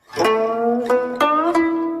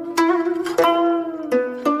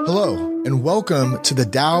and welcome to the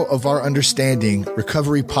Tao of Our Understanding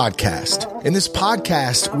Recovery Podcast. In this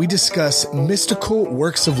podcast, we discuss mystical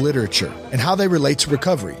works of literature and how they relate to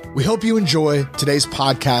recovery. We hope you enjoy today's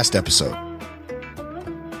podcast episode.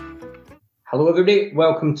 Hello, everybody.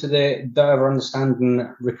 Welcome to the Tao of Our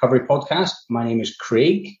Understanding Recovery Podcast. My name is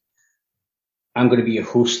Craig. I'm going to be your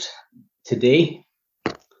host today.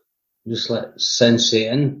 Just let Sensei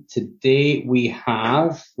in. Today we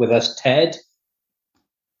have with us Ted,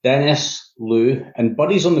 Dennis, Lou, and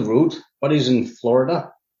Buddy's on the road. Buddy's in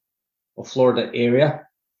Florida area.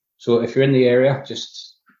 So if you're in the area,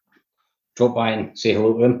 just drop by and say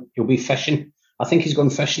hello to him. He'll be fishing. I think he's gone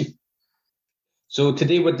fishing. So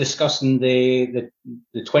today we're discussing the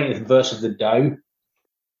 20th verse of the Tao.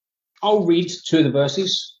 I'll read two of the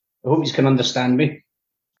verses. I hope you can understand me.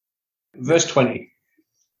 Verse 20.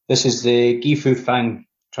 This is the Gifu Fang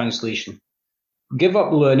translation. Give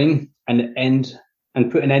up learning and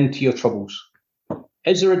put an end to your troubles.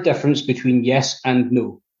 Is there a difference between yes and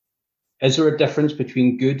no? Is there a difference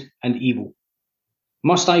between good and evil?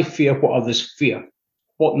 Must I fear what others fear?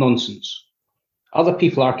 What nonsense. Other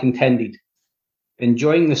people are contented,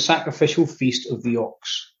 enjoying the sacrificial feast of the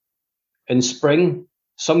ox. In spring,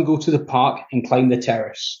 some go to the park and climb the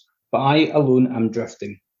terrace, but I alone am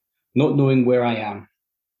drifting, not knowing where I am.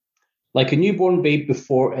 Like a newborn babe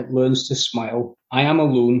before it learns to smile, I am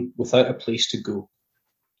alone without a place to go.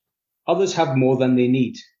 Others have more than they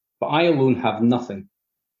need, but I alone have nothing.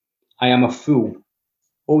 I am a fool.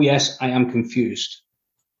 Oh yes, I am confused.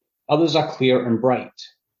 Others are clear and bright,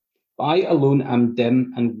 but I alone am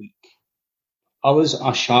dim and weak. Others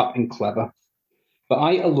are sharp and clever, but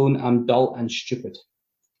I alone am dull and stupid.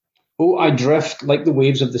 Oh, I drift like the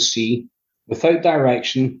waves of the sea, without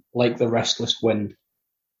direction like the restless wind.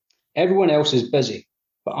 Everyone else is busy,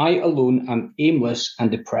 but I alone am aimless and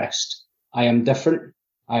depressed. I am different.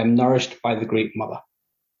 I am nourished by the Great Mother.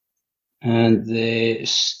 And the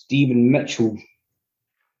Stephen Mitchell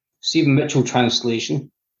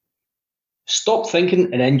translation. Stop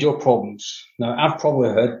thinking and end your problems. Now, I've probably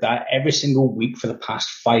heard that every single week for the past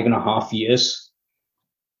 5.5 years.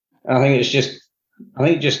 I think just,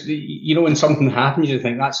 when something happens, you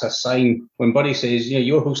think that's a sign. When Buddy says,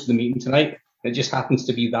 you're hosting the meeting tonight, it just happens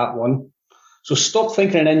to be that one. So stop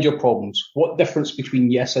thinking and end your problems. What difference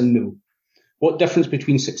between yes and no? What difference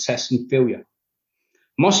between success and failure?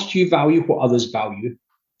 Must you value what others value?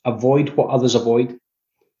 Avoid what others avoid?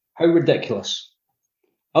 How ridiculous.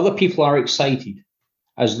 Other people are excited,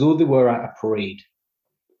 as though they were at a parade.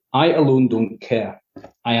 I alone don't care.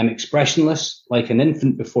 I am expressionless, like an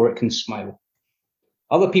infant before it can smile.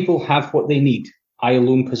 Other people have what they need. I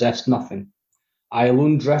alone possess nothing. I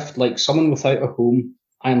alone drift like someone without a home.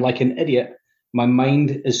 I am like an idiot. My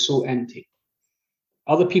mind is so empty.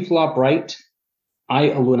 Other people are bright.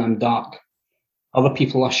 I alone am dark. Other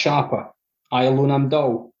people are sharper. I alone am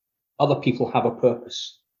dull. Other people have a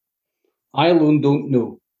purpose. I alone don't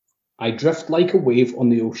know. I drift like a wave on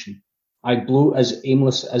the ocean. I blow as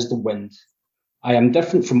aimless as the wind. I am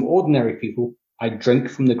different from ordinary people. I drink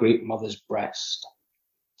from the Great Mother's breast.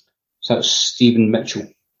 So that's Stephen Mitchell.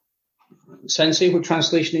 Sensei, what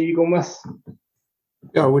translation are you going with?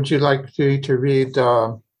 Yeah, would you like to read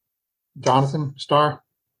Jonathan Starr?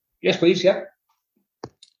 Yes, please, yeah.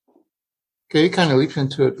 Okay, he kind of leaps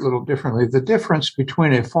into it a little differently. The difference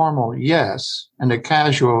between a formal yes and a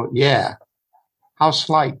casual yeah, how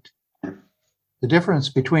slight. The difference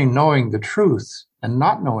between knowing the truth and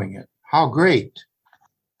not knowing it, how great.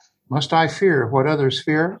 Must I fear what others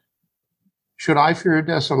fear? Should I fear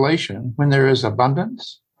desolation when there is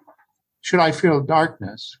abundance? Should I feel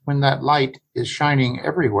darkness when that light is shining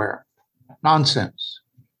everywhere? Nonsense.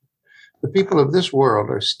 The people of this world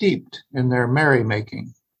are steeped in their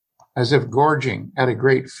merrymaking, as if gorging at a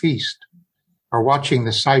great feast or watching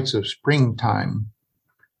the sights of springtime.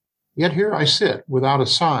 Yet here I sit without a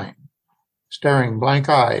sign, staring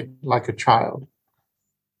blank-eyed like a child.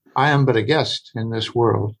 I am but a guest in this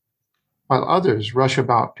world. While others rush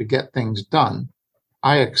about to get things done,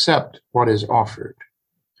 I accept what is offered.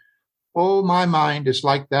 Oh, my mind is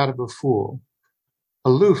like that of a fool,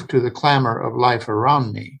 aloof to the clamor of life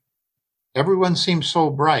around me. Everyone seems so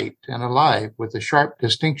bright and alive with the sharp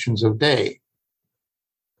distinctions of day.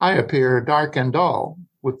 I appear dark and dull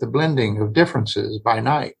with the blending of differences by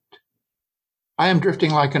night. I am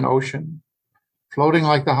drifting like an ocean, floating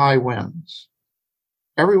like the high winds.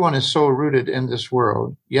 Everyone is so rooted in this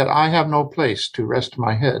world, yet I have no place to rest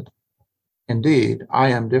my head. Indeed,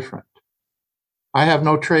 I am different. I have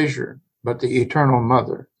no treasure but the eternal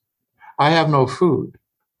mother. I have no food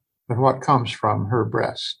but what comes from her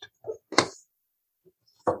breast.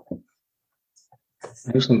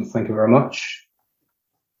 Excellent. Thank you very much.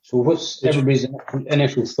 So what's everybody's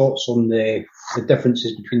initial thoughts on the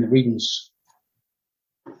differences between the readings?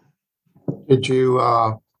 Did you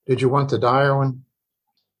want the dire one?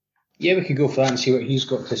 Yeah, we could go for that and see what he's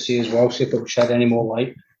got to say as well, see if it will shed any more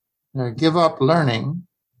light. Give up learning,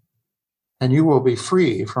 and you will be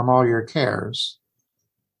free from all your cares.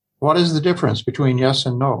 What is the difference between yes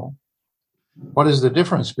and no? What is the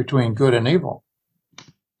difference between good and evil?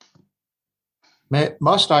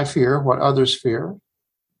 Must I fear what others fear?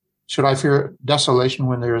 Should I fear desolation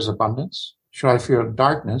when there is abundance? Should I fear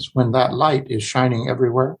darkness when that light is shining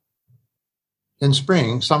everywhere? In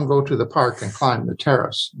spring, some go to the park and climb the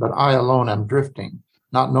terrace, but I alone am drifting,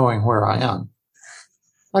 not knowing where I am.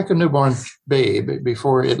 Like a newborn babe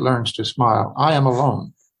before it learns to smile, I am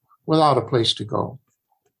alone, without a place to go.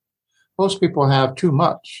 Most people have too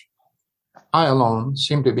much. I alone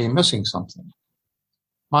seem to be missing something.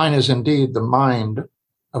 Mine is indeed the mind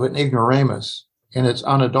of an ignoramus in its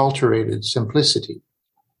unadulterated simplicity.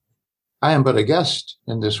 I am but a guest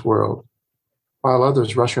in this world. While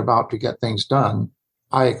others rush about to get things done,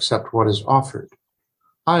 I accept what is offered.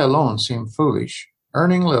 I alone seem foolish,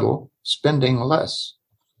 earning little, spending less.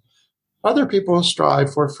 Other people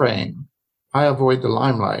strive for fame. I avoid the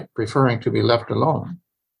limelight, preferring to be left alone.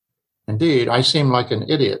 Indeed, I seem like an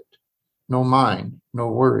idiot. No mind, no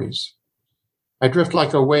worries. I drift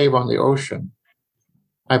like a wave on the ocean.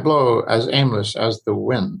 I blow as aimless as the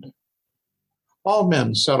wind. All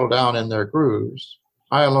men settle down in their grooves.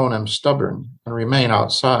 I alone am stubborn and remain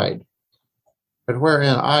outside. But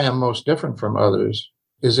wherein I am most different from others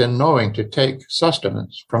is in knowing to take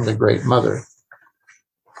sustenance from the Great Mother.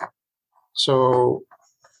 So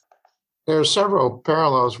there are several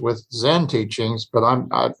parallels with Zen teachings, but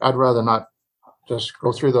I'd rather not just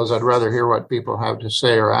go through those. I'd rather hear what people have to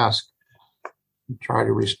say or ask and try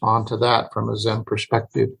to respond to that from a Zen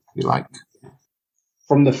perspective, if you like.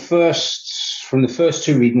 From the first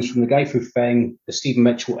two readings, from the Guy Fu Feng, the Stephen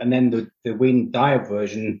Mitchell, and then the Wayne Dyer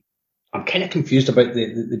version, I'm kind of confused about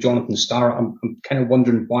the Jonathan Starr. I'm kind of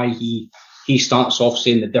wondering why he starts off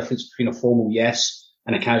saying the difference between a formal yes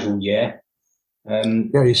and a casual yeah.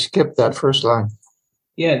 He skipped that first line.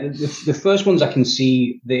 Yeah, the first ones I can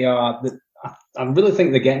see, I really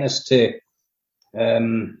think they're getting us to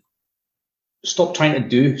stop trying to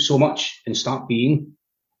do so much and start being.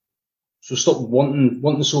 So stop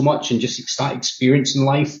wanting so much and just start experiencing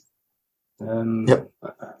life.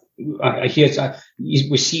 I hear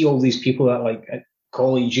we see all these people that like at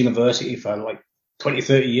college, university for like 20,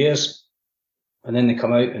 30 years, and then they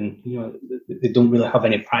come out and they don't really have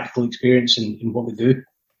any practical experience in what they do.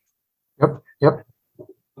 Yep.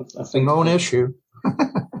 I think known issue.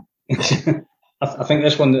 I think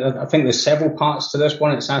this one. I think there's several parts to this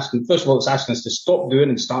one. It's asking, first of all, it's asking us to stop doing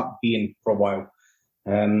and start being for a while.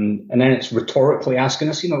 And then it's rhetorically asking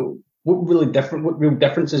us, what real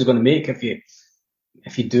difference is it going to make if you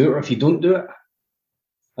do it or if you don't do it?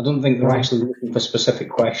 I don't think they're actually looking for specific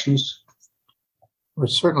questions.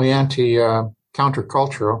 It's certainly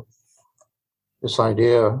countercultural, this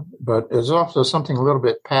idea, but there's also something a little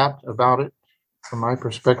bit pat about it. From my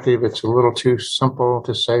perspective, it's a little too simple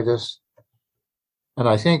to say this. And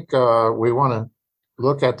I think we want to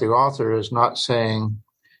look at the author as not saying,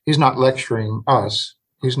 he's not lecturing us.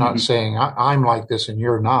 He's not saying, I'm like this and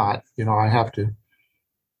you're not. I have to,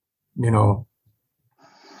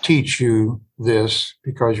 teach you this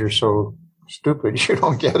because you're so stupid you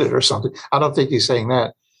don't get it or something. I don't think he's saying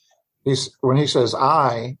that. When he says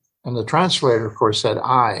I, and the translator, of course, said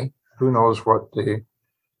I, who knows what the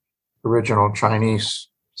original Chinese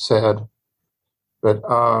said. But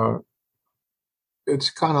it's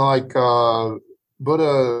kind of like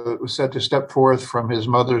Buddha was said to step forth from his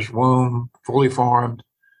mother's womb, fully formed,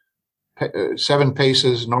 7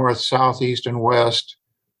 paces north, south, east, and west,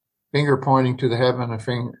 finger pointing to the heaven,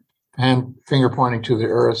 finger pointing to the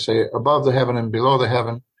earth, say above the heaven and below the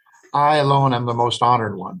heaven. I alone am the most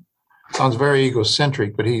honored one. Sounds very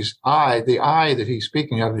egocentric, but the I that he's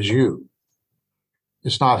speaking of is you.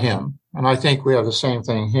 It's not him. And I think we have the same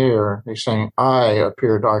thing here. He's saying, I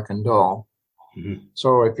appear dark and dull. Mm-hmm.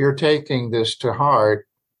 So if you're taking this to heart,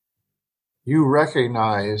 you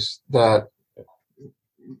recognize that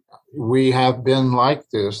we have been like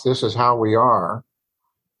this. This is how we are,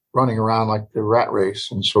 running around like the rat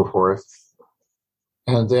race and so forth.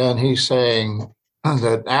 And then he's saying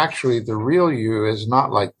that actually the real you is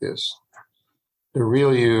not like this. The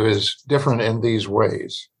real you is different in these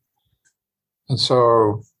ways. And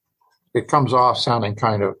so it comes off sounding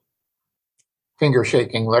kind of finger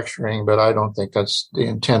shaking lecturing, but I don't think that's the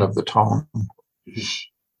intent of the tone.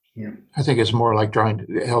 Yeah. I think it's more like trying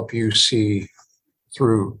to help you see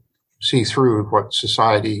see through what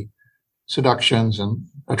society, seductions and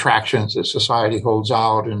attractions that society holds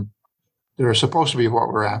out, and that are supposed to be what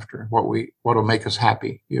we're after, what'll make us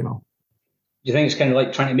happy, Do you think it's kind of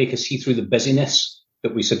like trying to make us see through the busyness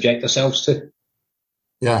that we subject ourselves to?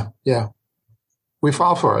 Yeah. We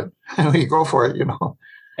fall for it. We go for it,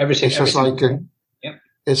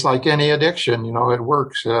 It's like any addiction, it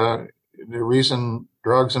works. The reason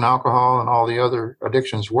drugs and alcohol and all the other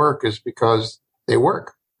addictions work is because they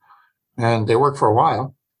work. And they work for a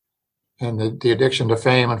while. And the addiction to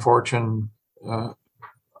fame and fortune,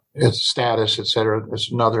 its status, et cetera,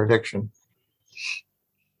 is another addiction.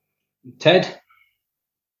 Ted?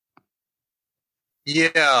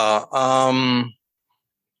 Yeah,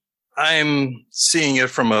 I'm seeing it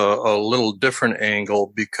from a little different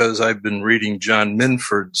angle because I've been reading John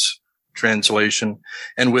Minford's translation.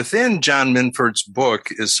 And within John Minford's book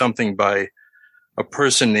is something by a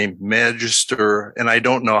person named Magister, and I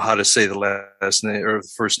don't know how to say the last name or the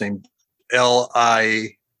first name,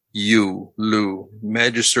 Liu,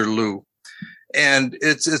 Magister Liu. And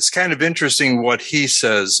it's kind of interesting what he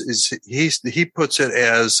says is he puts it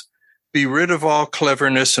as, be rid of all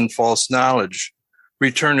cleverness and false knowledge,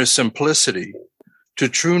 return to simplicity, to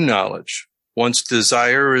true knowledge. Once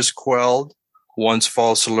desire is quelled, once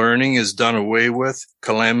false learning is done away with,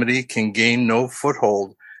 calamity can gain no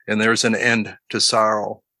foothold, and there's an end to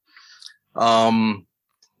sorrow.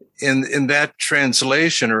 In that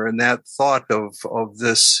translation, or in that thought of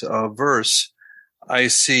this verse, I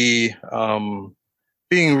see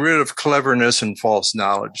being rid of cleverness and false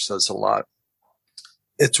knowledge says a lot.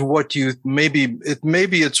 It's what maybe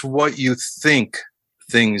it's what you think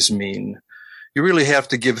things mean. You really have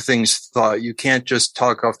to give things thought. You can't just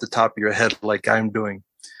talk off the top of your head like I'm doing.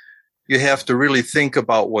 You have to really think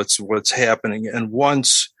about what's happening. And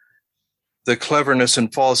once the cleverness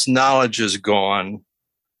and false knowledge is gone,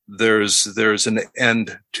 there's an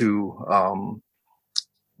end to,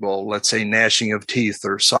 let's say gnashing of teeth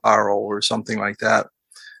or sorrow or something like that.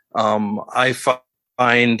 I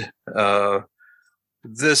find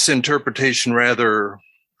this interpretation rather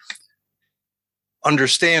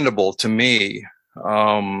understandable to me.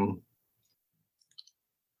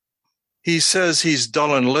 He says he's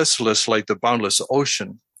dull and listless like the boundless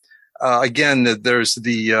ocean. Again, there's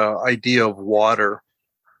the idea of water.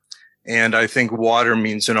 And I think water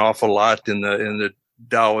means an awful lot in the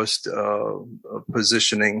Taoist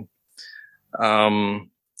positioning. I'm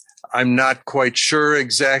not quite sure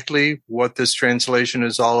exactly what this translation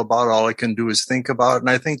is all about. All I can do is think about it. And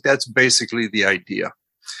I think that's basically the idea.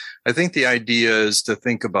 I think the idea is to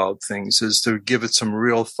think about things, is to give it some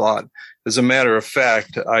real thought. As a matter of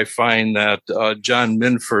fact, I find that John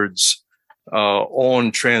Minford's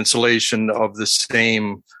own translation of the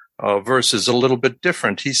same verse is a little bit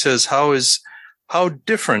different. He says, how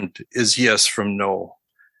different is yes from no,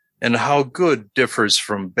 and how good differs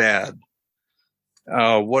from bad.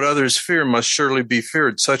 What others fear must surely be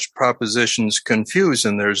feared. Such propositions confuse,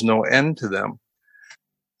 and there's no end to them.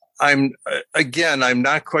 I'm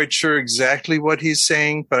not quite sure exactly what he's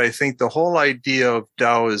saying, but I think the whole idea of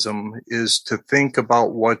Taoism is to think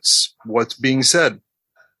about what's being said,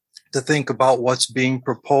 to think about what's being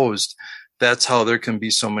proposed. That's how there can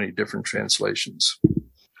be so many different translations.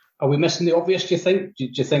 Are we missing the obvious, do you think? Do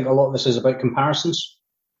you think a lot of this is about comparisons?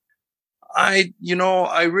 I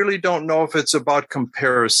really don't know if it's about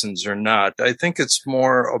comparisons or not. I think it's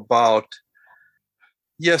more about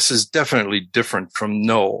yes is definitely different from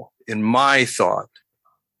no in my thought,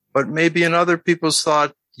 but maybe in other people's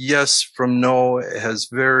thought, yes from no has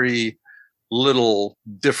very little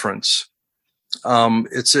difference.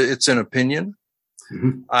 It's an opinion.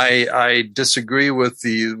 Mm-hmm. I disagree with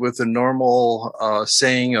the normal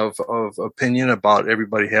saying of opinion about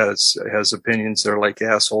everybody has opinions. They're like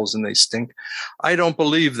assholes and they stink. I don't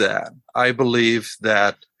believe that. I believe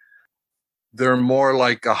that they're more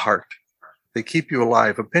like a heart. They keep you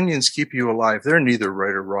alive. Opinions keep you alive. They're neither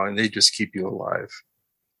right or wrong. They just keep you alive.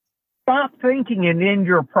 Stop thinking and end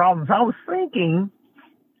your problems. I was thinking,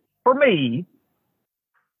 for me,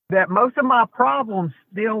 that most of my problems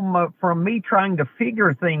stem from me trying to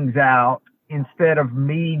figure things out instead of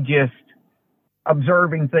me just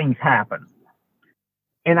observing things happen.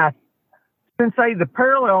 And Sensei, the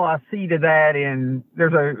parallel I see to that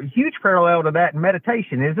there's a huge parallel to that in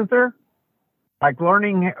meditation, isn't there? Like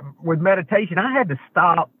learning with meditation, I had to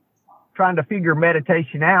stop trying to figure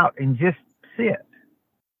meditation out and just sit.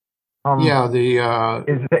 The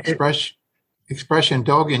expression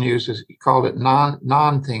Dogen uses, he called it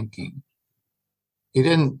non-thinking.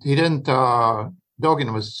 Dogen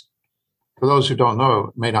was, for those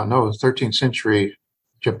who may not know, 13th century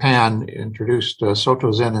Japan, introduced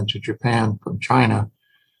Soto Zen into Japan from China.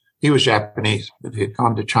 He was Japanese, but he had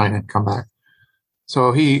gone to China and come back.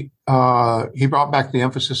 So he brought back the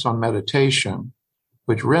emphasis on meditation,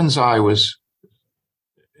 which Rinzai was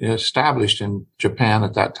established in Japan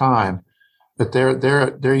at that time. But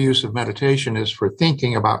their use of meditation is for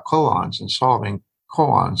thinking about koans and solving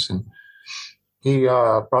koans. And he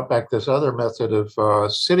brought back this other method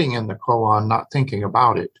of sitting in the koan, not thinking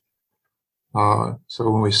about it. So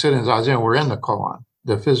when we sit in Zazen, we're in the koan,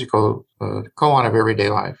 the physical koan of everyday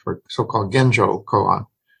life, or so-called genjo koan,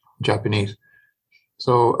 Japanese.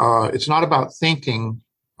 So it's not about thinking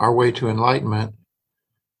our way to enlightenment.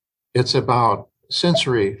 It's about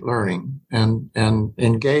sensory learning and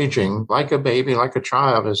engaging like a baby, like a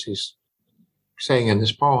child, as he's saying in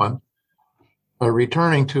this poem,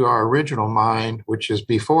 returning to our original mind, which is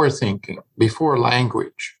before thinking, before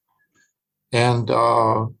language. And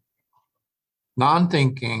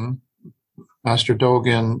non-thinking, Master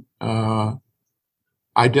Dogen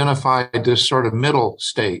identified this sort of middle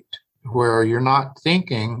state where you're not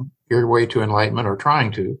thinking your way to enlightenment or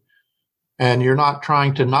trying to, and you're not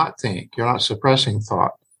trying to not think. You're not suppressing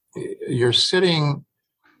thought. You're sitting,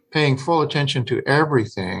 paying full attention to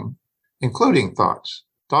everything, including thoughts.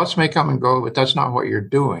 Thoughts may come and go, but that's not what you're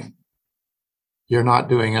doing. You're not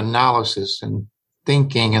doing analysis and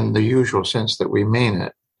thinking in the usual sense that we mean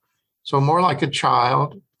it. So more like a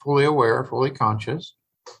child, fully aware, fully conscious.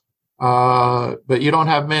 But you don't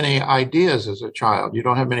have many ideas as a child. You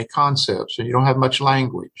don't have many concepts, and you don't have much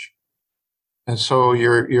language. And so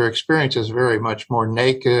your experience is very much more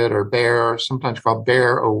naked or bare, sometimes called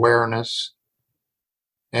bare awareness.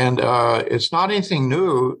 And it's not anything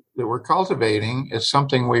new that we're cultivating. It's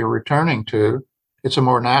something we're returning to. It's a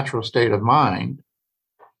more natural state of mind.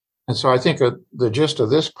 And so I think the gist of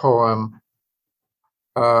this poem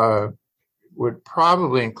would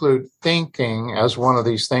probably include thinking as one of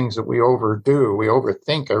these things that we overdo. We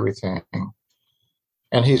overthink everything.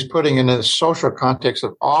 And he's putting in the social context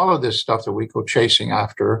of all of this stuff that we go chasing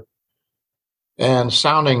after and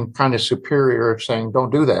sounding kind of superior, saying,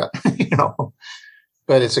 don't do that,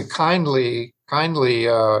 But it's a kindly,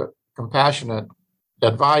 compassionate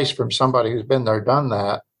advice from somebody who's been there, done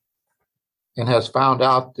that, and has found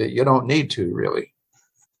out that you don't need to really.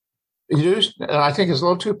 And I think it's a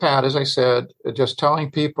little too pat, as I said, just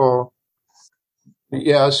telling people,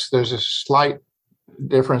 yes, there's a slight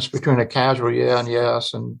difference between a casual yeah and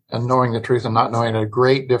yes and knowing the truth and not knowing, a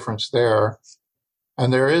great difference there.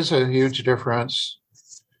 And there is a huge difference,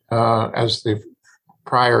 as the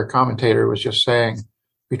prior commentator was just saying,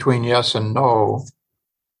 between yes and no.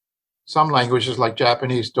 Some languages like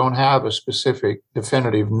Japanese don't have a specific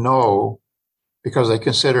definitive no because they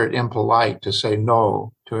consider it impolite to say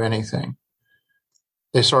no to anything.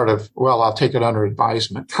 They sort of, well, I'll take it under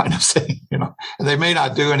advisement kind of thing, And they may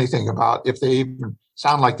not do anything about, if they even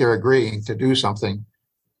sound like they're agreeing to do something,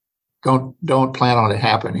 don't plan on it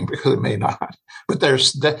happening because it may not. But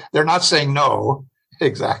they're not saying no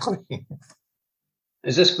exactly.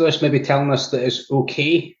 Is this verse maybe telling us that it's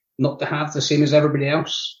okay not to have the same as everybody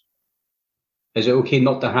else? Is it okay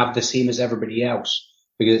not to have the same as everybody else?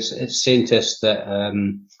 Because it's saying to us that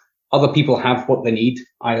other people have what they need.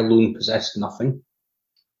 I alone possess nothing.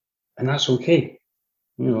 And that's okay.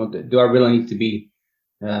 Do I really need to be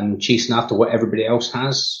chasing after what everybody else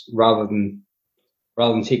has rather than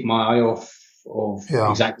take my eye off of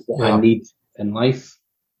exactly what I need in life?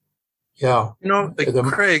 Yeah.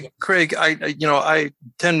 Craig, I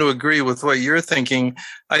tend to agree with what you're thinking.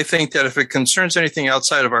 I think that if it concerns anything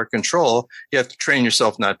outside of our control, you have to train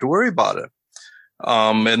yourself not to worry about it.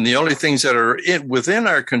 And the only things that are within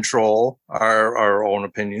our control are our own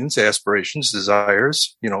opinions, aspirations,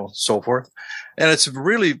 desires, so forth. And it's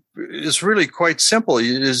really quite simple.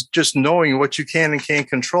 It is just knowing what you can and can't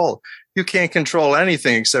control. You can't control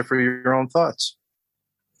anything except for your own thoughts.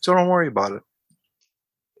 So don't worry about it.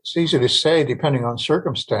 It's easy to say depending on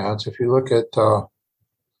circumstance. If you look at,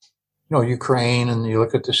 Ukraine and you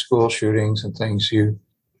look at the school shootings and things, you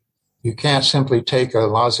can't simply take a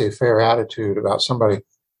laissez-faire attitude about somebody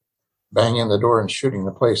banging the door and shooting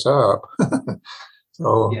the place up.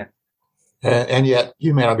 So, yeah. And yet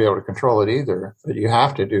you may not be able to control it either, but you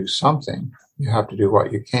have to do something. You have to do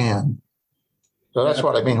what you can. So that's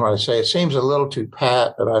what I mean when I say it seems a little too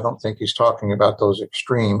pat, but I don't think he's talking about those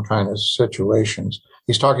extreme kind of situations.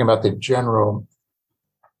 He's talking about the general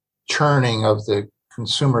churning of the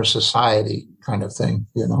consumer society kind of thing,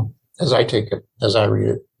 as I take it, as I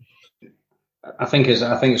read it. I think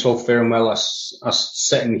it's all fair and well us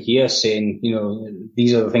sitting here saying,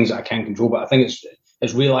 these are the things that I can't control, but I think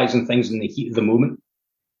it's realizing things in the heat of the moment.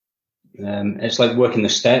 It's like working the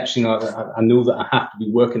steps. You know, I know that I have to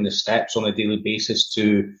be working the steps on a daily basis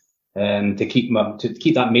to keep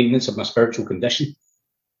that maintenance of my spiritual condition.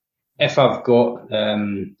 If I've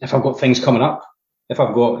got things coming up, if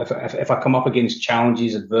I come up against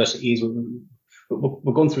challenges, adversities,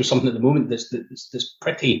 we're going through something at the moment that's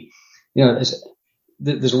pretty, you know,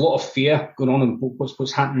 there's a lot of fear going on in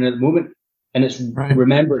what's happening at the moment. And it's right.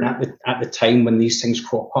 Remembering at the time when these things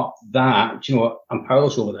crop up that, you know what, I'm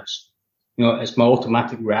powerless over this. You know, it's my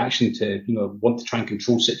automatic reaction to, you know, want to try and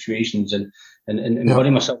control situations and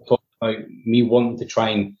burying myself talking about me wanting to try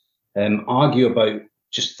and argue about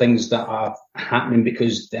just things that are happening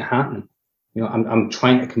because they're happening. You know, I'm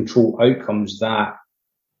trying to control outcomes that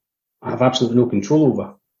I have absolutely no control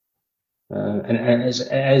over. And it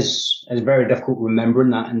is very difficult remembering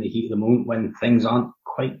that in the heat of the moment when things aren't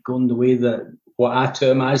quite going the way that what I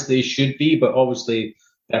term as they should be, but obviously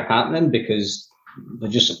they're happening because they're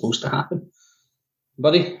just supposed to happen.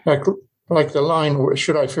 Buddy? Like the line,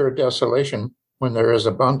 should I fear desolation when there is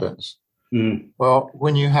abundance? Mm. Well,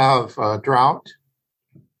 when you have drought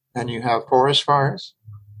and you have forest fires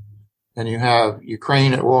and you have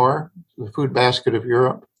Ukraine at war, the food basket of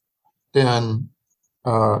Europe, then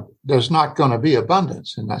there's not going to be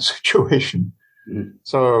abundance in that situation. Mm.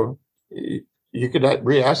 So you could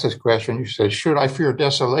re-ask this question. You say, should I fear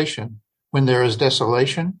desolation when there is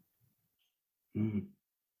desolation? Mm.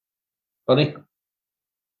 Buddy?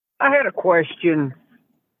 I had a question.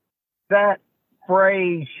 That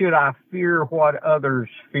phrase, should I fear what others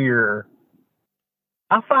fear?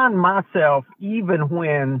 I find myself, even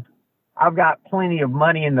when I've got plenty of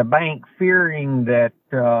money in the bank, fearing that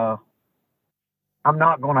I'm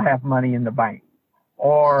not going to have money in the bank.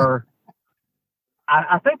 Or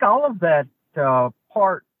I think all of that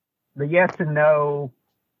part, the yes and no,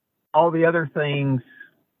 all the other things,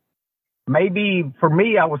 maybe for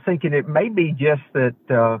me, I was thinking it may be just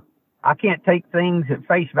that I can't take things at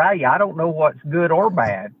face value. I don't know what's good or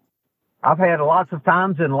bad. I've had lots of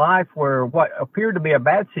times in life where what appeared to be a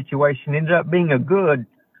bad situation ended up being a good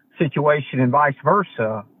situation and vice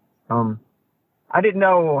versa. I didn't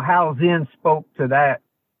know how Zen spoke to that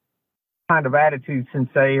kind of attitude,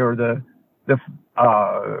 Sensei, or the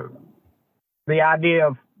idea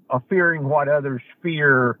of fearing what others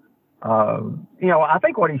fear. You know, I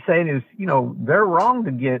think what he's saying is, you know, they're wrong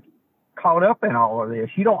to get caught up in all of this.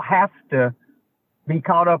 You don't have to be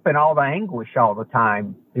caught up in all the anguish all the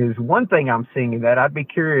time, is one thing I'm seeing in that. I'd be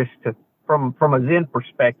curious to, from a Zen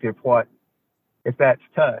perspective, what, if that's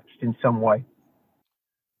touched in some way.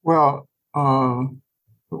 Well,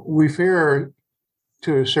 we fear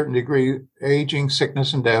to a certain degree aging,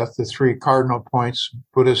 sickness, and death, the three cardinal points,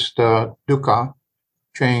 Buddhist dukkha,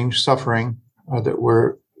 change, suffering that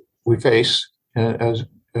we face as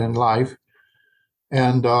in life.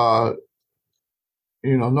 And,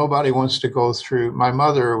 you know, nobody wants to go through. My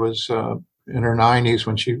mother was in her 90s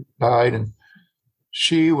when she died, and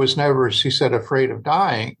she was never, she said, afraid of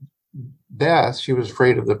death. She was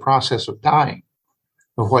afraid of the process of dying,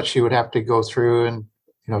 of what she would have to go through and,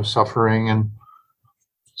 you know, suffering. And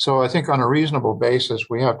so I think on a reasonable basis,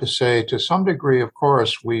 we have to say to some degree, of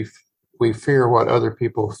course, we fear what other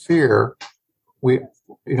people fear. You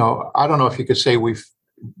know, I don't know if you could say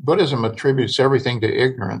Buddhism attributes everything to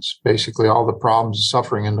ignorance, basically all the problems and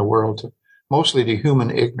suffering in the world, mostly to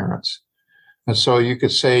human ignorance. And so you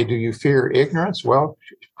could say, do you fear ignorance? Well,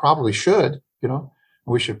 you probably should, you know.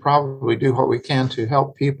 We should probably do what we can to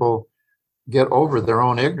help people get over their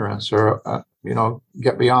own ignorance or, you know,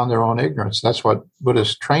 get beyond their own ignorance. That's what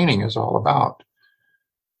Buddhist training is all about.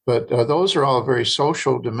 But those are all very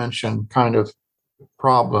social dimension kind of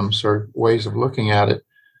problems or ways of looking at it.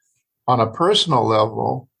 On a personal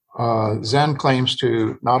level, Zen claims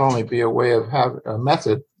to not only be a way of a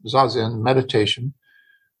method, Zazen, meditation,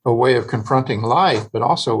 a way of confronting life, but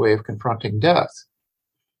also a way of confronting death.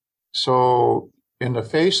 So in the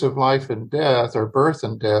face of life and death, or birth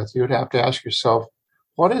and death, you would have to ask yourself,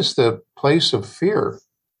 what is the place of fear?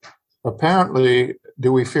 Apparently,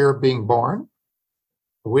 do we fear being born?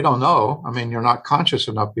 We don't know. I mean, you're not conscious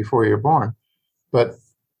enough before you're born. But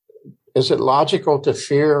is it logical to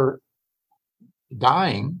fear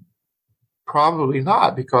dying? Probably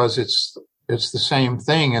not, because it's the same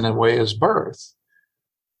thing in a way as birth.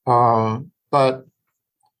 But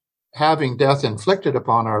having death inflicted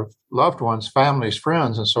upon our loved ones, families,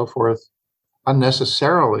 friends, and so forth,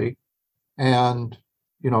 unnecessarily, and,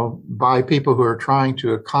 you know, by people who are trying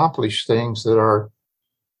to accomplish things that are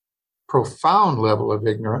profound level of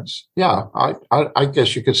ignorance. Yeah, I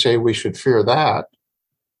guess you could say we should fear that.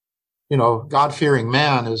 You know, God-fearing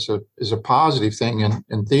man is a positive thing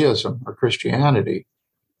in theism or Christianity.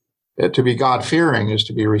 to be God-fearing is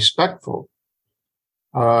to be respectful.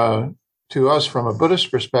 To us, from a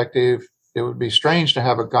Buddhist perspective, it would be strange to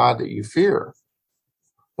have a God that you fear.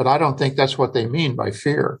 But I don't think that's what they mean by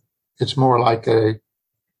fear. It's more like a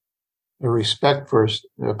respect for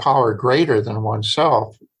a power greater than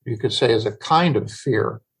oneself. You could say is a kind of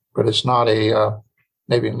fear, but it's not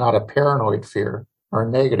maybe not a paranoid fear or a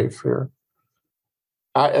negative fear.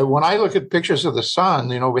 When I look at pictures of the sun,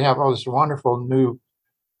 we have all this wonderful new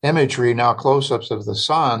imagery now, close-ups of the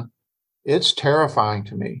sun. It's terrifying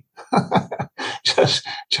to me.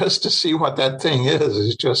 just to see what that thing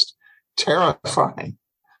is just terrifying.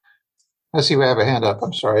 I see we have a hand up.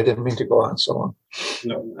 I'm sorry, I didn't mean to go on so long.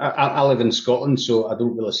 No, I live in Scotland, so I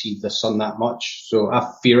don't really see the sun that much. So I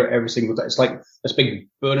fear it every single day. It's like this big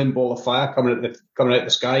burning ball of fire coming out the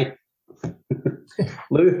sky.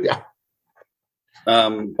 Lou? Yeah. A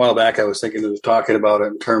while back, I was thinking of talking about it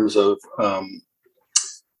in terms of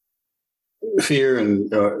fear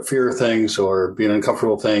and fear of things or being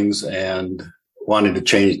uncomfortable with things and wanting to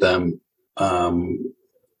change them.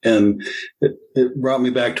 And it brought me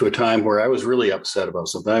back to a time where I was really upset about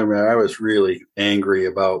something. I was really angry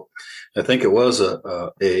about, I think it was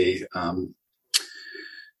a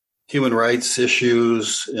human rights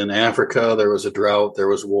issues in Africa. There was a drought, there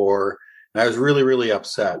was war. And I was really, really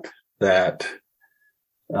upset that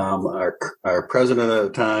our president at the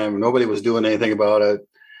time, nobody was doing anything about it.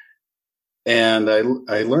 And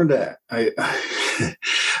I learned that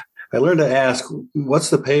I learned to ask,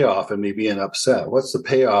 what's the payoff in me being upset? What's the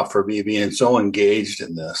payoff for me being so engaged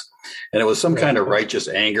in this? And it was some kind of righteous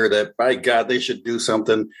anger that, by God, they should do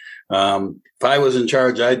something. If I was in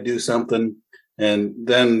charge, I'd do something. And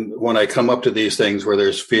then when I come up to these things where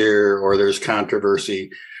there's fear or there's controversy,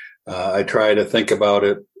 I try to think about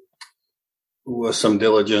it with some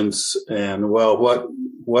diligence and, well,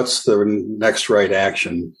 what's the next right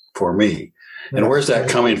action for me? And where's that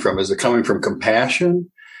coming from? Is it coming from compassion?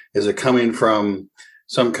 Is it coming from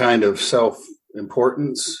some kind of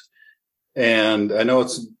self-importance? And I know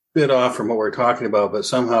it's a bit off from what we're talking about, but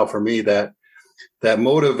somehow for me that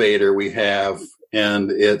motivator we have,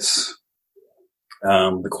 and it's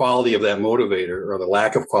the quality of that motivator or the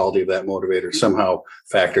lack of quality of that motivator somehow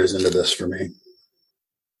factors into this for me.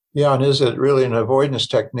 Yeah, and is it really an avoidance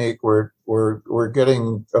technique? We're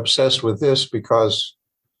getting obsessed with this because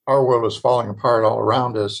our world is falling apart all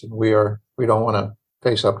around us, and we don't want to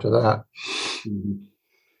face up to that. Mm-hmm.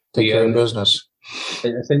 Take care of business.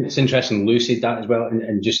 I think it's interesting Lou said that as well,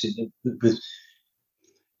 and just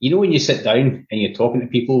when you sit down and you're talking to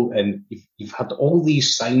people and you've had all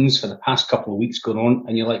these signs for the past couple of weeks going on,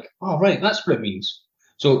 and you're like, oh right, that's what it means.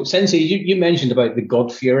 So Sensei, you mentioned about the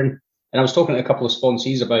God fearing, and I was talking to a couple of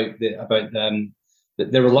sponsees about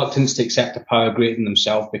the reluctance to accept a power greater than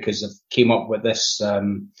themselves because they came up with this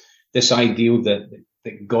ideal that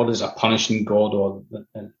God is a punishing God, or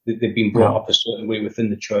that they've been brought up a certain way within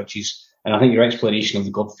the churches. And I think your explanation of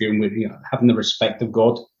the God-fearing, having the respect of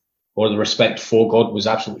God or the respect for God was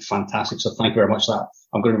absolutely fantastic. So thank you very much for that.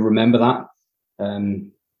 I'm going to remember that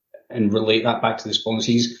and relate that back to the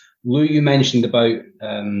sponsees. Lou, you mentioned about,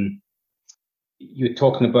 you were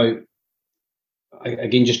talking about,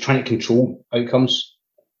 again, just trying to control outcomes,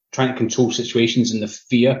 trying to control situations and the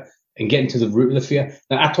fear and getting to the root of the fear.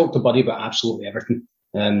 Now, I talked to Buddy about absolutely everything.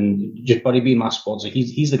 Just Buddy being my sponsor,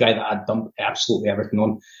 he's the guy that I dumped absolutely everything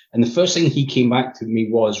on. And the first thing he came back to me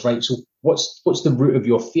was, right, so what's the root of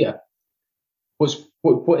your fear?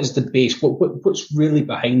 What is the base? What's really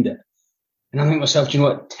behind it? And I think to myself, do you know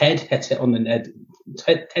what? Ted hit it on the head.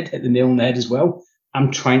 Ted hit the nail on the head as well.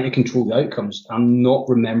 I'm trying to control the outcomes. I'm not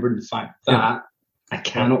remembering the fact that I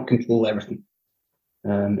cannot control everything.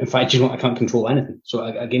 In fact, you know what? I can't control anything. So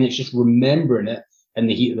again, it's just remembering it in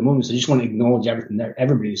the heat of the moment. So I just want to acknowledge everything that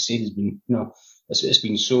everybody has said has been, it's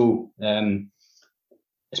been so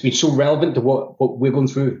relevant to what we're going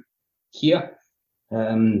through here.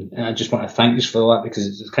 And I just want to thank you for that, because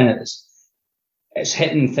it's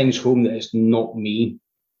hitting things home that it's not me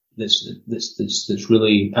that's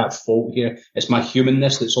really at fault here. It's my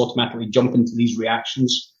humanness that's automatically jumping to these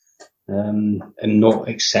reactions, and not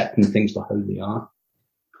accepting things for how they are.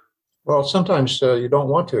 Well, sometimes you don't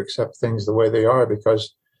want to accept things the way they are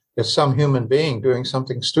because it's some human being doing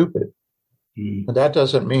something stupid. Mm. And that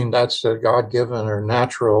doesn't mean that's a God-given or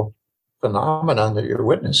natural phenomenon that you're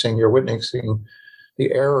witnessing. You're witnessing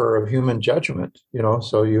the error of human judgment,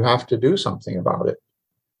 so you have to do something about it.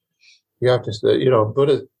 You have to,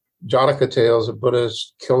 Buddha, Jataka tales of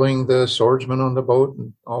Buddha's killing the swordsman on the boat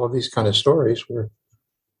and all of these kind of stories were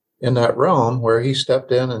in that realm where he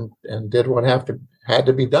stepped in and did what had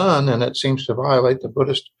to be done. And it seems to violate the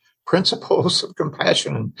Buddhist principles of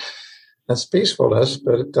compassion That's peacefulness,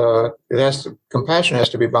 but compassion has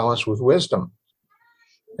to be balanced with wisdom.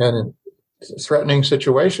 And in threatening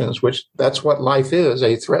situations, which that's what life is,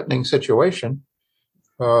 a threatening situation,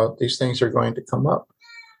 these things are going to come up.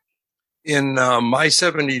 In my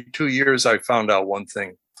 72 years, I found out one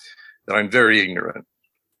thing, that I'm very ignorant.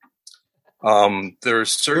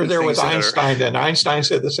 There's certain You're there things with Einstein, and Einstein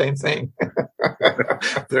said the same thing.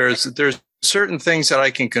 there's certain things that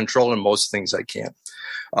I can control, and most things I can't.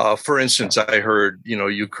 For instance, I heard,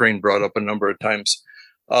 Ukraine brought up a number of times.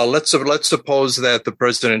 Let's suppose that the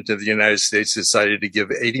president of the United States decided to give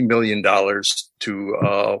 $80 million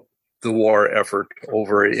to the war effort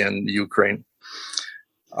over in Ukraine.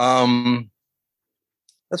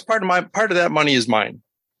 That's part of that money is mine,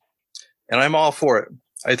 and I'm all for it.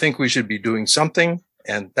 I think we should be doing something,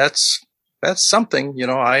 and that's something.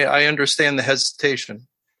 I understand the hesitation,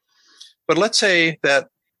 but let's say that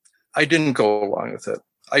I didn't go along with it.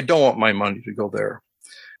 I don't want my money to go there.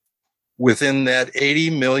 Within that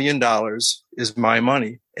 $80 million is my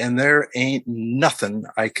money, and there ain't nothing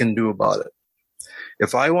I can do about it.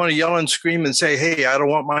 If I want to yell and scream and say, hey, I don't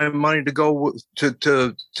want my money to go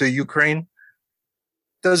to Ukraine,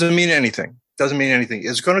 doesn't mean anything. Doesn't mean anything.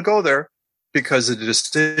 It's going to go there because the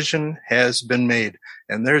decision has been made,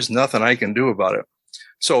 and there's nothing I can do about it.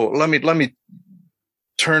 So let me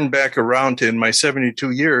turn back around to in my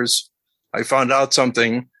 72 years, I found out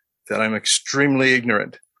something that I'm extremely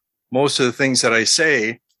ignorant. Most of the things that I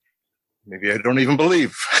say, maybe I don't even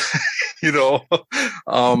believe,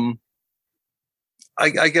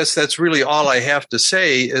 I guess that's really all I have to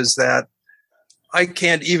say is that I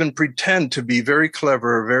can't even pretend to be very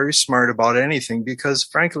clever or very smart about anything because,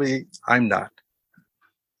 frankly, I'm not.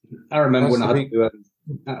 I remember when I had to do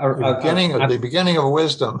the beginning of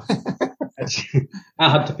wisdom. I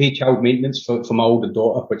had to pay child maintenance for my older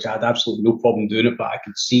daughter, which I had absolutely no problem doing it, but I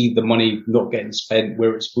could see the money not getting spent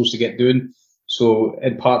where it's supposed to get doing. So,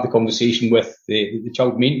 in part of the conversation with the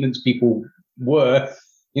child maintenance people were,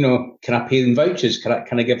 can I pay them vouchers?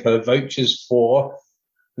 Can I give her vouchers for,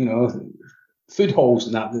 food halls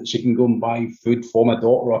and that she can go and buy food for my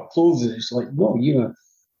daughter or clothes? And it's like, no,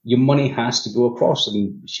 your money has to go across,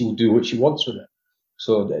 and she will do what she wants with it.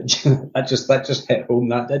 So that just hit home.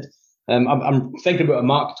 That did. I'm thinking about a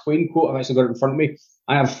Mark Twain quote. I've actually got it in front of me.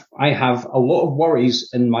 I have a lot of worries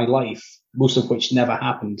in my life, most of which never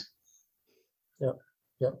happened. Yep.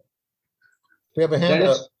 We have a hand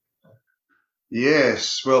up.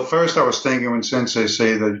 Yes. Well, first I was thinking when Sensei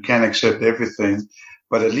say that you can't accept everything,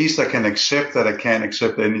 but at least I can accept that I can't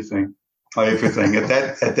accept anything or everything at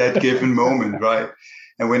that given moment, right?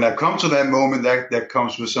 And when I come to that moment, that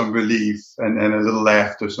comes with some relief and a little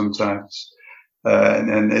laughter sometimes.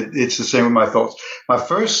 And it's the same with my thoughts. My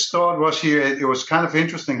first thought was here, it was kind of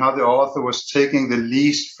interesting how the author was taking the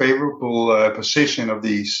least favorable position of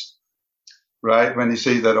these, right? When he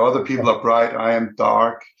says that other people are bright, I am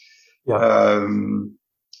dark. Yeah.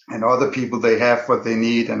 And other people, they have what they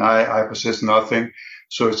need, and I possess nothing.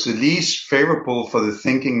 So it's the least favorable for the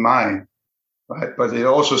thinking mind, right? But it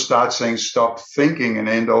also starts saying, stop thinking and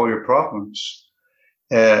end all your problems.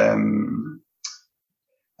 And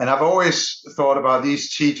I've always thought about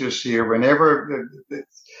these teachers here, whenever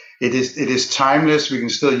it is timeless, we can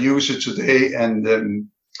still use it today. And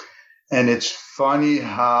it's funny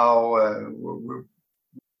how,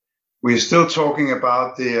 we're still talking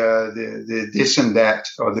about the this and that,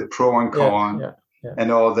 or the pro and con,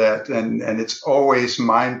 and all that, and it's always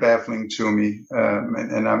mind baffling to me,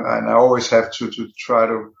 and I always have to try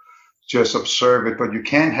to just observe it. But you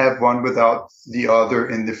can't have one without the other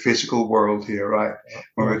in the physical world here, right?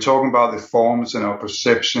 When we're talking about the forms and our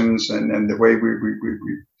perceptions and the way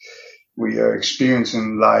we are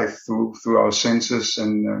experiencing life through our senses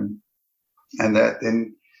and that,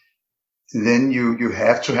 then you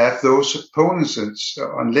have to have those opponents,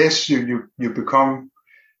 unless you become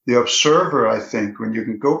the observer, I think, when you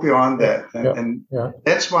can go beyond that. And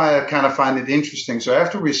that's why I kind of find it interesting. So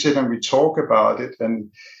after we sit and we talk about it,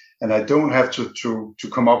 and I don't have to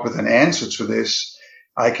come up with an answer to this,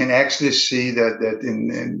 I can actually see that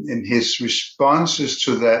in his responses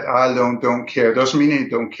to that, I don't care. It doesn't mean I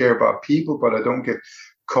don't care about people, but I don't get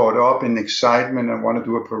caught up in excitement and want to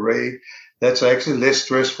do a parade. That's actually less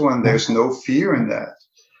stressful, and there's no fear in that.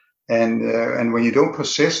 And when you don't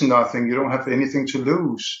possess nothing, you don't have anything to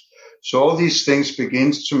lose. So all these things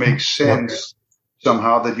begins to make sense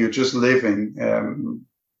somehow, that you're just living.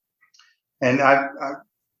 And I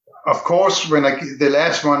of course, the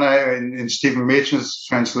last one in Stephen Mitchell's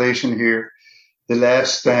translation here, the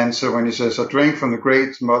last stanza when he says, "I drink from the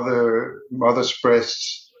great mother's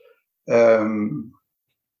breasts."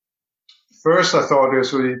 first I thought,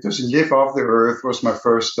 does he live off the earth? Was my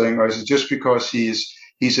first thing, or is it just because he's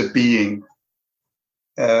a being?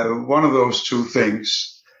 One of those two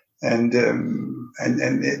things, and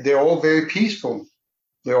they're all very peaceful.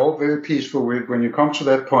 They're all very peaceful when you come to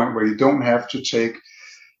that point where you don't have to take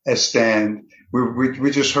a stand.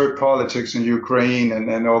 We just heard politics in Ukraine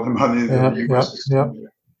and all the money that the U.S. is doing.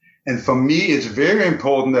 And for me, it's very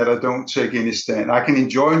important that I don't take any stand. I can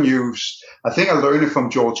enjoy news. I think I learned it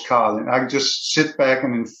from George Carlin. I can just sit back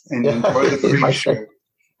and enjoy the freak show.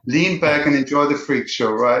 Lean back and enjoy the freak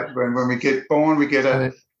show, right? When we get born, we get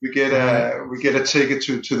a ticket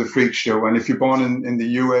to the freak show. And if you're born in the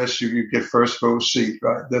U.S., you get first row seat,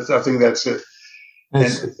 right? I think that's it.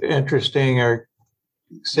 It's interesting.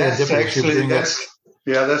 That's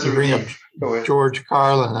a relief. George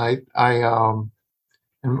Carlin. I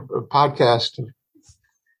in a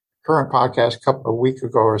current podcast a week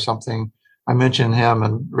ago or something, I mentioned him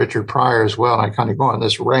and Richard Pryor as well. And I kind of go on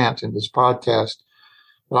this rant in this podcast.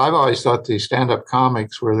 But I've always thought the stand-up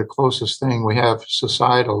comics were the closest thing we have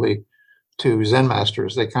societally to Zen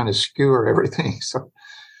masters. They kind of skewer everything. So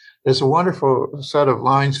there's a wonderful set of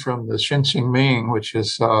lines from the Shin Ming, which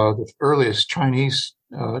is the earliest Chinese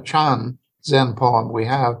Chan Zen poem we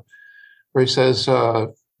have, where he says,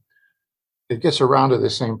 it gets around to the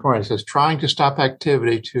same point. It says, trying to stop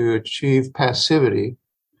activity to achieve passivity,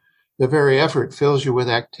 the very effort fills you with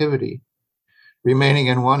activity. Remaining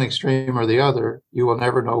in one extreme or the other, you will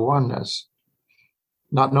never know oneness.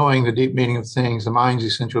 Not knowing the deep meaning of things, the mind's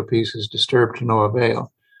essential peace is disturbed to no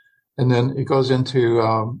avail. And then it goes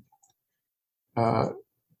into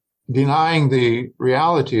denying the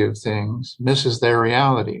reality of things misses their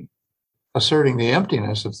reality. Asserting the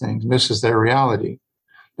emptiness of things misses their reality.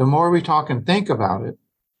 The more we talk and think about it,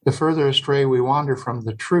 the further astray we wander from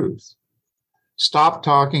the truth. Stop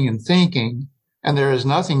talking and thinking, and there is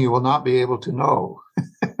nothing you will not be able to know.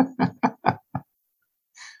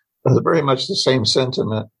 That's very much the same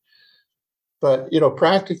sentiment. But,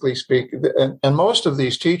 practically speaking, and most of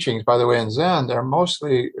these teachings, by the way, in Zen, they're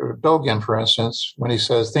mostly, Dogen, for instance, when he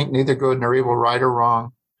says, think neither good nor evil, right or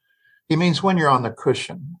wrong, he means when you're on the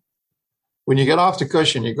cushion. When you get off the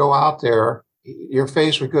cushion, you go out there, you're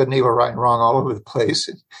faced with good and evil, right and wrong all over the place.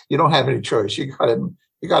 You don't have any choice. You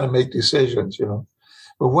got to make decisions,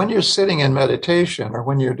 But when you're sitting in meditation or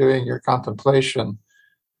when you're doing your contemplation,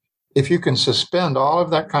 if you can suspend all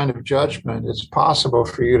of that kind of judgment, it's possible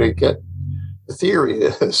for you to get, the theory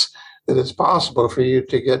is that it's possible for you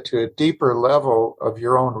to get to a deeper level of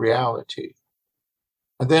your own reality.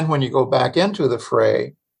 And then when you go back into the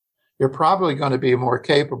fray, you're probably going to be more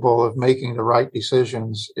capable of making the right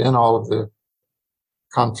decisions in all of the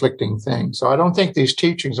conflicting things. So I don't think these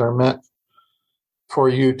teachings are meant for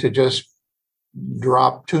you to just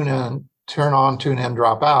turn on, tune in,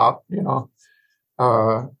 drop out,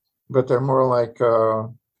 but they're more like,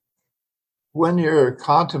 when you're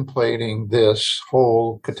contemplating this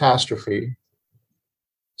whole catastrophe,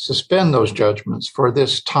 suspend those judgments for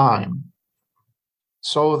this time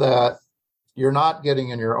so that you're not getting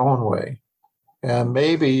in your own way. And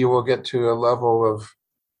maybe you will get to a level of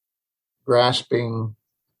grasping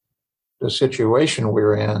the situation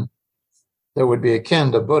we're in that would be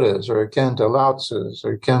akin to Buddha's or akin to Lao Tzu's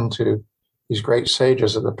or akin to these great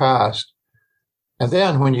sages of the past. And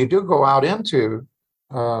then when you do go out into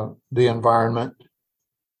the environment,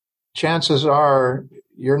 chances are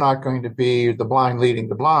you're not going to be the blind leading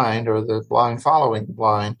the blind or the blind following the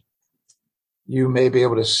blind. You may be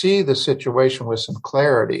able to see the situation with some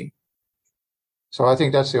clarity. So I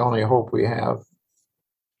think that's the only hope we have.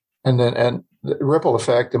 And the ripple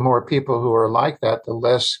effect, the more people who are like that, the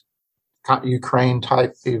less Ukraine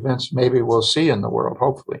type events maybe we'll see in the world,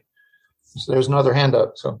 hopefully. So there's another hand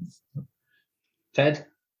up. So Ted?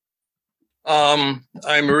 I'm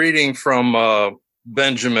reading from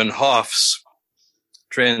Benjamin Hoff's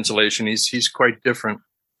translation. He's quite different.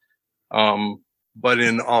 But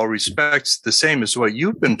in all respects, the same as what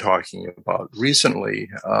you've been talking about recently,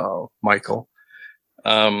 Michael.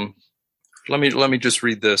 Let me just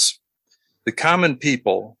read this. The common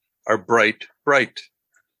people are bright, bright.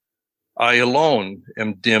 I alone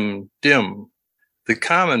am dim, dim. The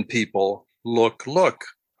common people look, look.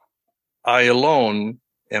 I alone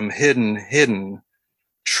am hidden, hidden.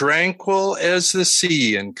 Tranquil as the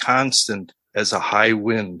sea and constant as a high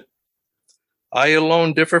wind. I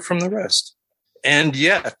alone differ from the rest. And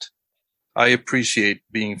yet, I appreciate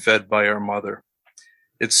being fed by our mother.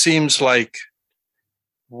 It seems like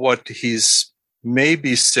what he's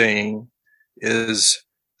maybe saying is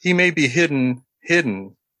he may be hidden,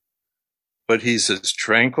 but he's as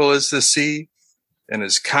tranquil as the sea and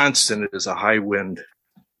as constant as a high wind.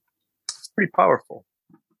 pretty powerful.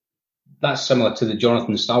 That's similar to the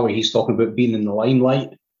Jonathan Starr where he's talking about being in the limelight.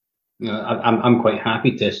 I'm quite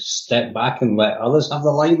happy to step back and let others have the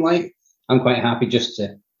limelight. I'm quite happy just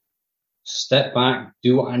to step back,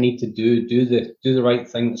 do what I need to do the right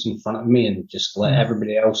thing that's in front of me, and just let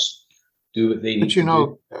everybody else do what they need to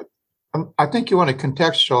do. I think you want to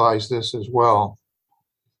contextualize this as well.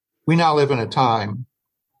 We now live in a time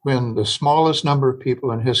when the smallest number of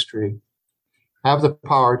people in history have the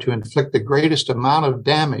power to inflict the greatest amount of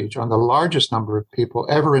damage on the largest number of people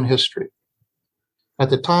ever in history. At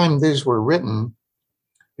the time these were written,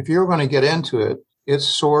 if you were going to get into it, it's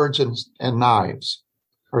swords and knives,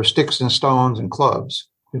 or sticks and stones and clubs.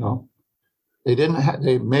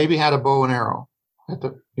 They maybe had a bow and arrow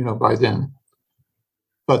by then,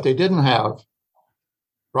 but they didn't have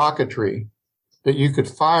rocketry that you could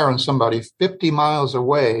fire on somebody 50 miles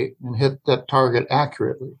away and hit that target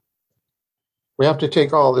accurately. We have to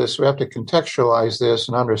take all this, we have to contextualize this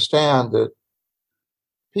and understand that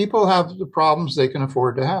people have the problems they can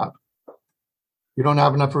afford to have. You don't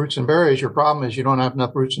have enough roots and berries. Your problem is you don't have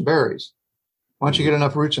enough roots and berries. Once you get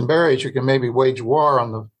enough roots and berries, you can maybe wage war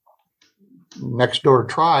on the next door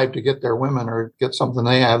tribe to get their women or get something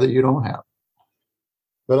they have that you don't have.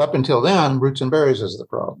 But up until then, roots and berries is the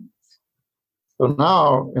problem. So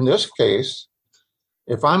now, in this case,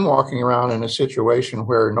 if I'm walking around in a situation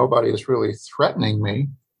where nobody is really threatening me,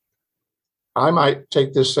 I might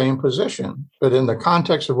take this same position. But in the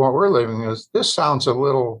context of what we're living in, this sounds a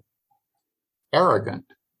little arrogant.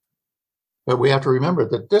 But we have to remember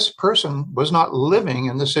that this person was not living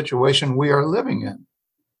in the situation we are living in.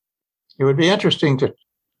 It would be interesting to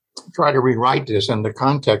try to rewrite this in the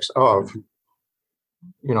context of,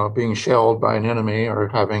 being shelled by an enemy or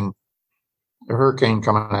having a hurricane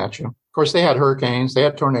coming at you. Of course, they had hurricanes, they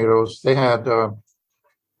had tornadoes, they had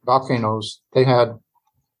volcanoes, they had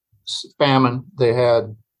famine, they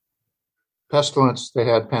had pestilence, they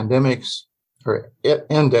had pandemics, or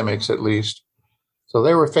endemics at least. So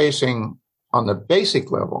they were facing, on the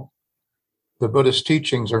basic level, the Buddhist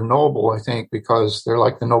teachings are noble, I think, because they're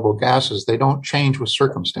like the noble gases. They don't change with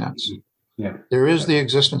circumstance. Yeah. There is the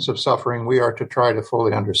existence of suffering. We are to try to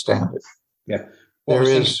fully understand it. Yeah. There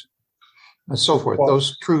is, and so forth.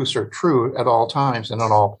 Those truths are true at all times and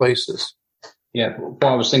in all places. Yeah. What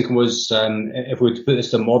I was thinking was, if we were to put this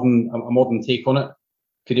to a modern take on it,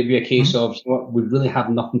 could it be a case of we really have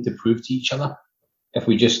nothing to prove to each other if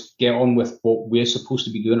we just get on with what we're supposed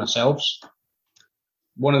to be doing ourselves?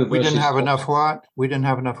 One of the we didn't have enough what? We didn't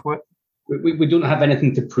have enough what? We don't have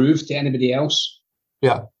anything to prove to anybody else.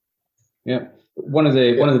 Yeah. Yeah. One of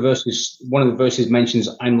the verses mentions,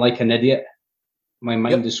 "I'm like an idiot. My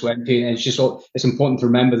mind is sweaty." And it's important to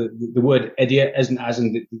remember that the word idiot isn't as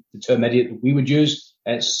in the term idiot that we would use.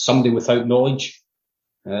 It's somebody without knowledge.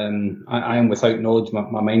 I am without knowledge.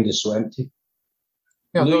 My mind is so empty.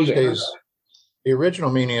 Yeah, in those days, the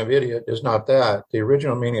original meaning of idiot is not that. The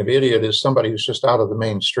original meaning of idiot is somebody who's just out of the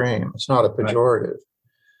mainstream. It's not a pejorative.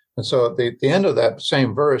 Right. And so at the end of that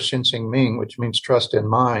same verse, Shin Ming, which means trust in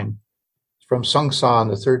mind, from Sengsan,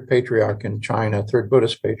 the third patriarch in China, third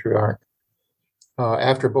Buddhist patriarch.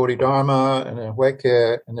 After Bodhidharma, and then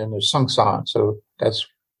Huike, and then there's Sengsan. So that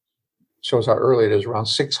shows how early it is, around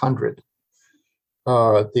 600.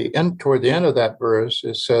 Toward the end of that verse,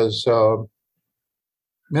 it says,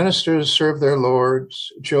 ministers serve their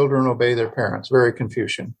lords, children obey their parents. Very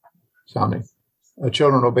Confucian sounding.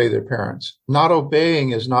 Children obey their parents. Not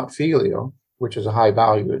obeying is not filial, which is a high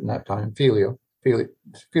value in that time. Filial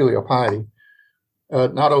piety.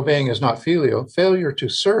 Not obeying is not filial. Failure to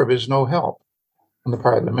serve is no help on the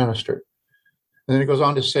part of the minister. And then it goes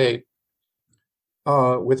on to say,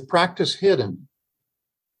 with practice hidden,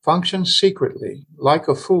 function secretly, like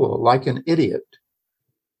a fool, like an idiot.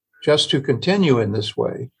 Just to continue in this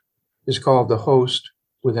way is called the host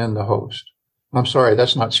within the host. I'm sorry,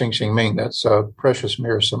 that's not Xing Ming. That's Precious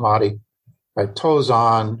Mirror Samadhi by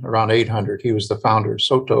Tozan around 800. He was the founder of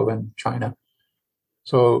Soto in China.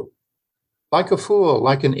 So, like a fool,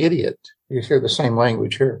 like an idiot. You hear the same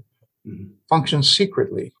language here. Mm-hmm. Function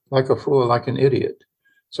secretly, like a fool, like an idiot.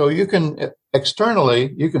 So you can,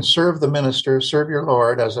 externally, you can serve the minister, serve your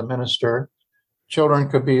Lord as a minister. Children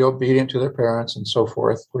could be obedient to their parents and so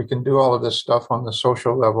forth. We can do all of this stuff on the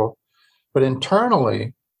social level. But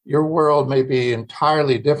internally, your world may be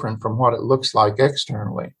entirely different from what it looks like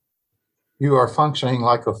externally. You are functioning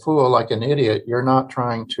like a fool, like an idiot. You're not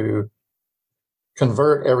trying to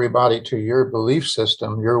convert everybody to your belief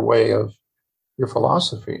system, your way of your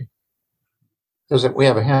philosophy. We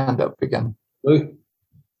have a hand up again. I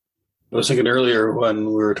was thinking earlier when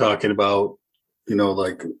we were talking about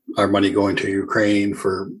like our money going to Ukraine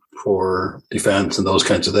for defense and those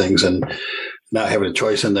kinds of things, and not having a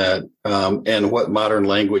choice in that, and what modern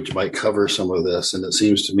language might cover some of this. And it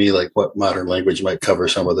seems to me like what modern language might cover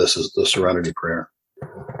some of this is the Serenity Prayer.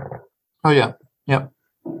 Oh, yeah. Yep.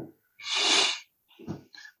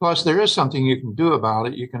 Plus, there is something you can do about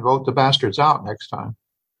it. You can vote the bastards out next time.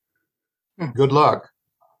 Good luck.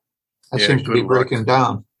 That seems to be breaking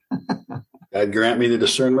down. God grant me the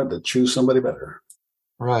discernment to choose somebody better.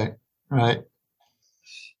 Right.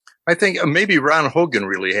 I think maybe Ron Hogan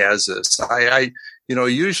really has this.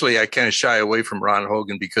 Usually I kind of shy away from Ron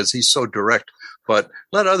Hogan because he's so direct, but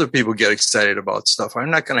let other people get excited about stuff. I'm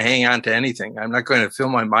not going to hang on to anything. I'm not going to fill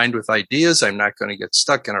my mind with ideas. I'm not going to get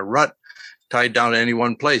stuck in a rut, tied down to any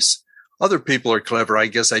one place. Other people are clever. I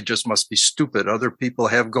guess I just must be stupid. Other people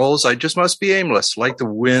have goals. I just must be aimless, like the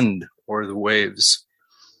wind or the waves.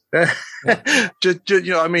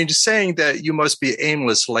 Just saying that you must be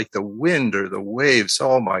aimless like the wind or the waves.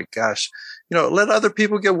 Oh my gosh. Let other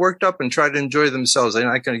people get worked up and try to enjoy themselves. I'm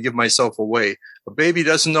not going to give myself away. A baby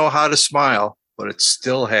doesn't know how to smile, but it's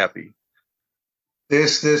still happy.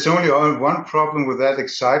 There's only one problem with that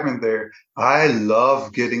excitement there. I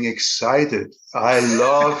love getting excited. I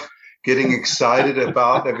love getting excited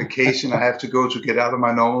about a vacation I have to go to get out of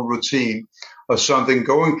my normal routine. Or something,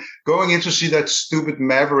 going in to see that stupid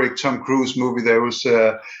Maverick Tom Cruise movie that was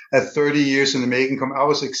at 30 years in the making. I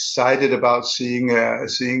was excited about seeing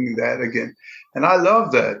that again, and I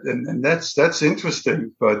love that, and that's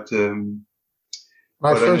interesting. But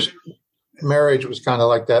my first marriage was kind of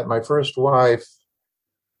like that. My first wife,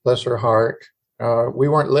 bless her heart, we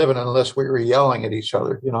weren't living unless we were yelling at each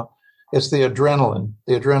other. It's the adrenaline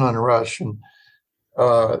rush, and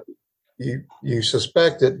you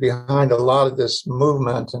suspect that behind a lot of this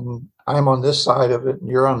movement, and I'm on this side of it and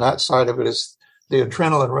you're on that side of it, is the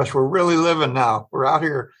adrenaline rush. We're really living now. We're out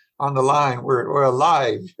here on the line. We're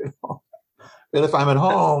alive. But if I'm at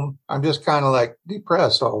home, I'm just kind of like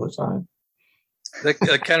depressed all the time.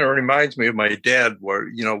 That kind of reminds me of my dad, where,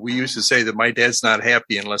 we used to say that my dad's not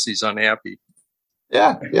happy unless he's unhappy.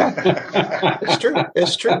 Yeah. It's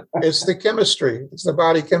true. It's the chemistry. It's the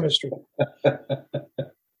body chemistry.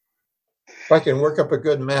 If I can work up a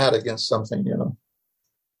good mat against something,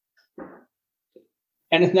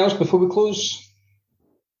 Anything else before we close?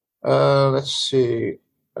 Let's see.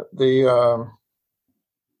 The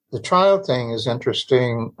child thing is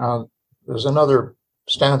interesting. There's another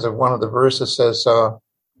stanza of one of the verses says,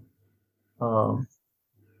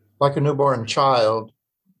 like a newborn child,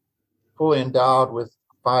 fully endowed with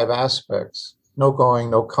 5 aspects: no going,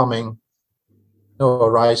 no coming, no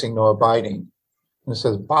arising, no abiding. And it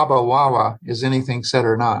says, Baba Wawa is anything said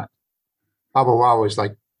or not. Baba Wawa is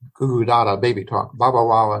like goo dada, baby talk. Baba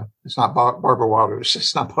Wawa, it's not Barbara Walters.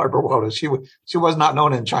 It's not Barbara Walters. She was not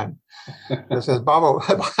known in China. It says, Baba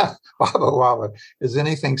Wawa is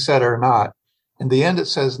anything said or not. In the end, it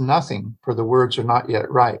says nothing, for the words are not yet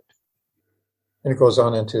right. And it goes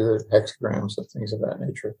on into the hexagrams and things of that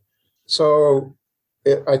nature. So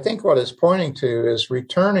I think what it's pointing to is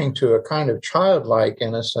returning to a kind of childlike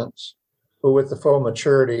innocence, but with the full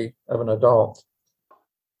maturity of an adult.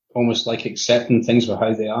 Almost like accepting things for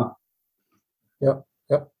how they are. Yep.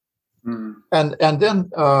 Mm. And then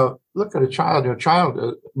look at a child.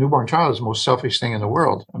 A newborn child is the most selfish thing in the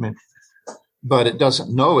world. I mean, but it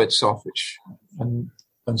doesn't know it's selfish, and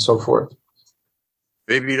so forth.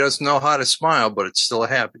 Baby doesn't know how to smile, but it's still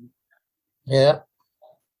happy. Yeah.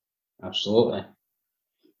 Absolutely.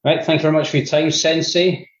 Right. Thank you very much for your time,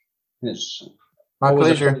 Sensei. It's my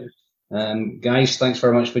pleasure. Guys, thanks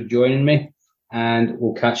very much for joining me, and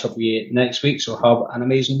we'll catch up with you next week. So have an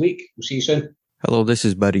amazing week. We'll see you soon. Hello, this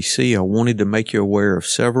is Buddy C. I wanted to make you aware of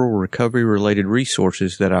several recovery-related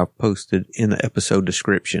resources that I've posted in the episode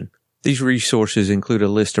description. These resources include a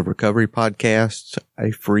list of recovery podcasts, a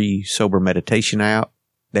free sober meditation app,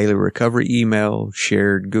 daily recovery email,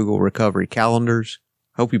 shared Google recovery calendars.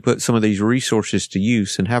 Hope you put some of these resources to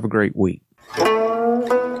use and have a great week.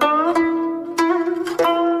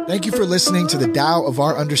 Thank you for listening to the Tao of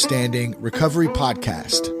Our Understanding Recovery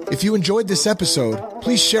Podcast. If you enjoyed this episode,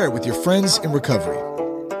 please share it with your friends in recovery.